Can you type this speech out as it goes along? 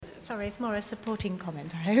sorry, it's more a supporting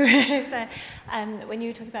comment, I hope. So, when you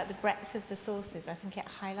were talking about the breadth of the sources, I think it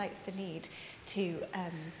highlights the need to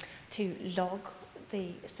log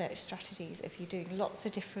the search strategies if you're doing lots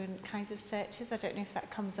of different kinds of searches. I don't know if that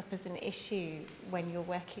comes up as an issue when you're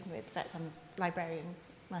working with vets. I'm a librarian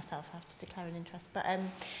myself, I have to declare an interest. But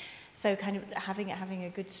so kind of having a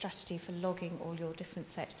good strategy for logging all your different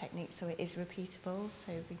search techniques so it is repeatable.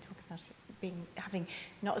 So we talk about it having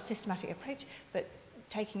not a systematic approach, but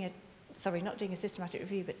not doing a systematic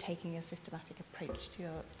review, but taking a systematic approach to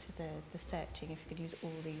the searching. If you could use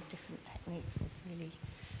all these different techniques, is really,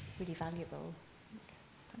 really valuable.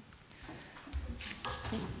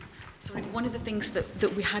 Sorry, one of the things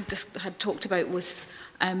that we had talked about was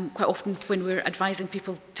quite often when we're advising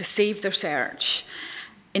people to save their search,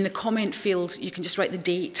 in the comment field you can just write the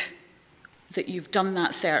date that you've done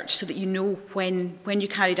that search so that you know when you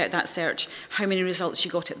carried out that search, how many results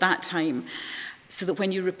you got at that time, so that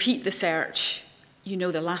when you repeat the search, you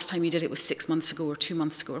know the last time you did it was 6 months ago or 2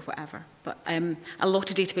 months ago or whatever. But a lot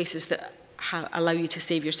of databases that allow you to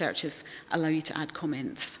save your searches allow you to add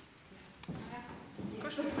comments.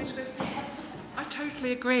 I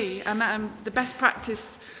totally agree, and the best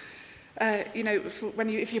practice,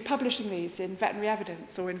 if you're publishing these in Veterinary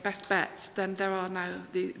Evidence or in Best Bets, then there are now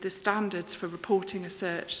the standards for reporting a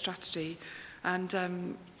search strategy, and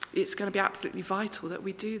it's going to be absolutely vital that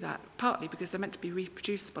we do that. Partly because they're meant to be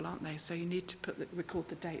reproducible, aren't they? So you need to record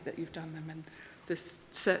the date that you've done them and the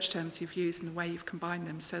search terms you've used and the way you've combined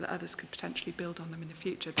them, so that others could potentially build on them in the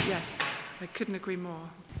future. But yes, I couldn't agree more.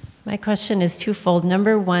 My question is twofold.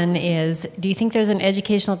 Number one is, do you think there's an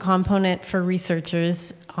educational component for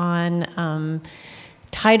researchers on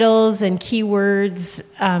titles and keywords,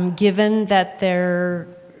 given that their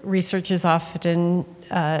research is often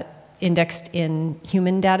indexed in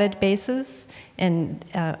human databases, and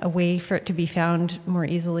a way for it to be found more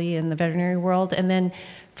easily in the veterinary world? And then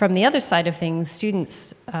from the other side of things,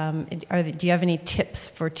 students, do you have any tips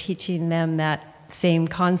for teaching them that same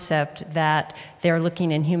concept, that they're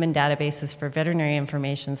looking in human databases for veterinary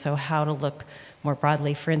information, so how to look more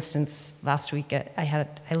broadly? For instance, last week I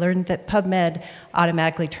learned that PubMed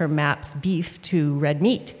automatically maps beef to red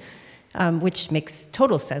meat, which makes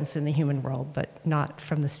total sense in the human world, but not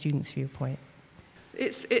from the student's viewpoint.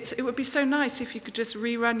 It would be so nice if you could just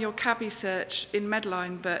rerun your cabby search in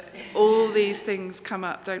Medline, but all these things come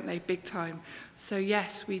up, don't they, big time. So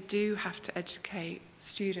yes, we do have to educate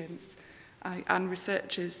students and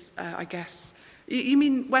researchers, I guess. You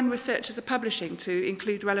mean when researchers are publishing to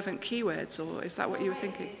include relevant keywords, or is that what you were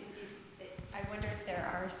thinking? I wonder if there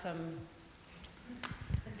are some...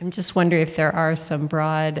 I'm just wondering if there are some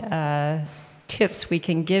broad tips we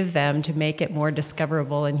can give them to make it more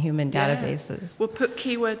discoverable in human databases. We'll put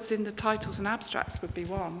keywords in the titles and abstracts would be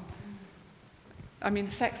one. I mean,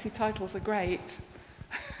 sexy titles are great.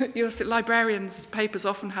 You'll see librarians' papers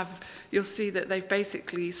often you'll see that they've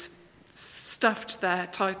basically stuffed their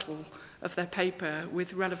title of their paper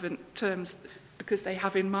with relevant terms because they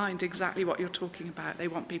have in mind exactly what you're talking about. They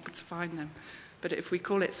want people to find them. But if we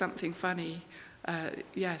call it something funny,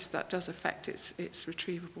 yes, that does affect its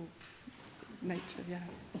retrievable nature, yeah.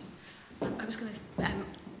 I was going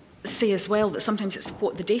to say as well that sometimes it's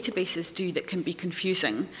what the databases do that can be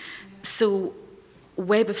confusing. So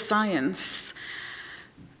Web of Science,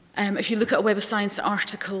 if you look at a Web of Science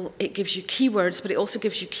article, it gives you keywords, but it also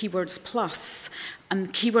gives you keywords plus.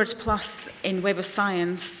 And keywords plus in Web of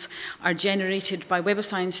Science are generated by Web of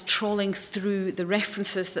Science trawling through the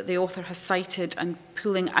references that the author has cited and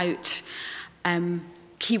pulling out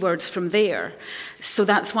keywords from there. So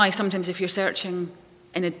that's why sometimes if you're searching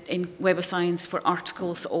in Web of Science for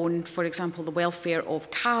articles on, for example, the welfare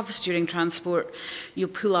of calves during transport, you'll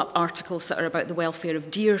pull up articles that are about the welfare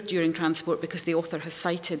of deer during transport because the author has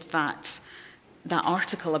cited that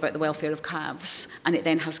article about the welfare of calves, and it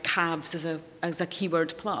then has calves as a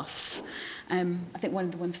keyword plus. I think one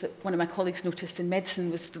of the ones that one of my colleagues noticed in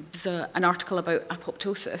medicine was an article about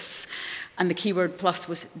apoptosis, and the keyword plus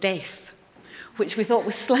was death, which we thought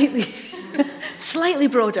was slightly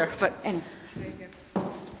broader, but anyway.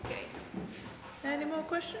 Any more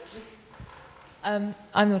questions? I'm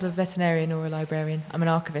not a veterinarian or a librarian. I'm an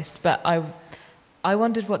archivist, but I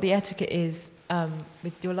wondered what the etiquette is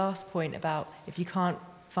with your last point about if you can't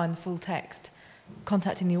find the full text,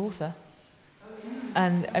 contacting the author.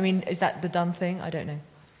 And, I mean, is that the done thing? I don't know.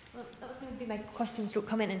 Well, that was going to be my question stroke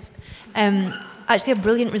comment is, actually a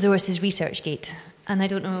brilliant resource is ResearchGate. And I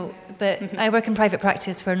don't know, but I work in private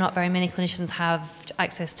practice where not very many clinicians have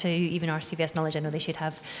access to even RCVS knowledge. I know they should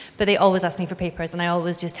have, but they always ask me for papers, and I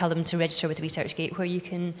always just tell them to register with ResearchGate, where you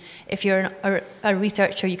can, if you're a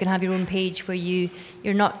researcher, you can have your own page where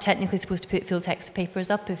you're not technically supposed to put full text papers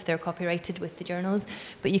up if they're copyrighted with the journals,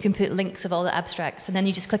 but you can put links of all the abstracts, and then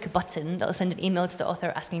you just click a button that'll send an email to the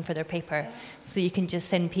author asking for their paper. So you can just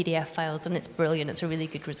send PDF files, and it's brilliant. It's a really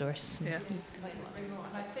good resource. Yeah. And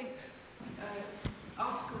I think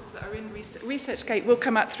articles that are in ResearchGate will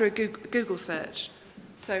come out through a Google search.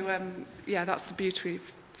 So, yeah, that's the beauty of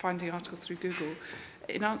finding articles through Google.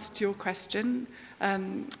 In answer to your question,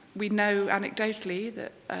 we know anecdotally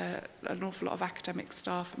that an awful lot of academic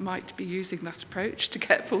staff might be using that approach to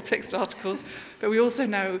get full text articles, but we also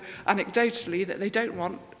know anecdotally that they don't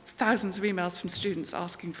want thousands of emails from students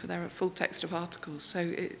asking for their full text of articles. So,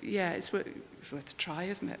 it's worth a try,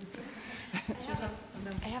 isn't it?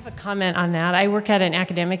 I have a comment on that. I work at an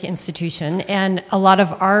academic institution, and a lot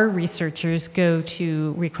of our researchers go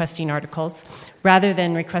to requesting articles rather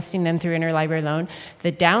than requesting them through interlibrary loan.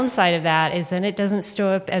 The downside of that is then it doesn't show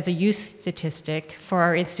up as a use statistic for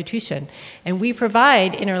our institution. And we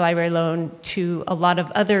provide interlibrary loan to a lot of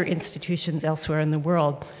other institutions elsewhere in the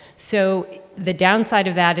world. So the downside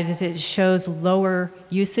of that is it shows lower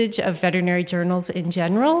usage of veterinary journals in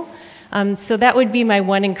general. So that would be my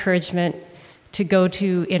one encouragement to go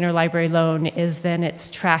to interlibrary loan, is then it's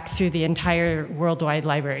tracked through the entire worldwide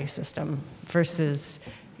library system versus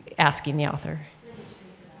asking the author.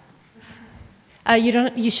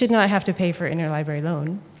 You should not have to pay for interlibrary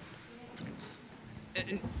loan.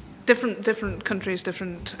 Different countries,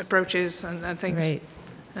 different approaches and things. Right.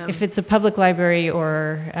 If it's a public library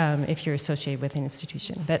or if you're associated with an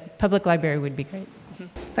institution. But public library would be great.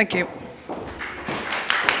 Thank you.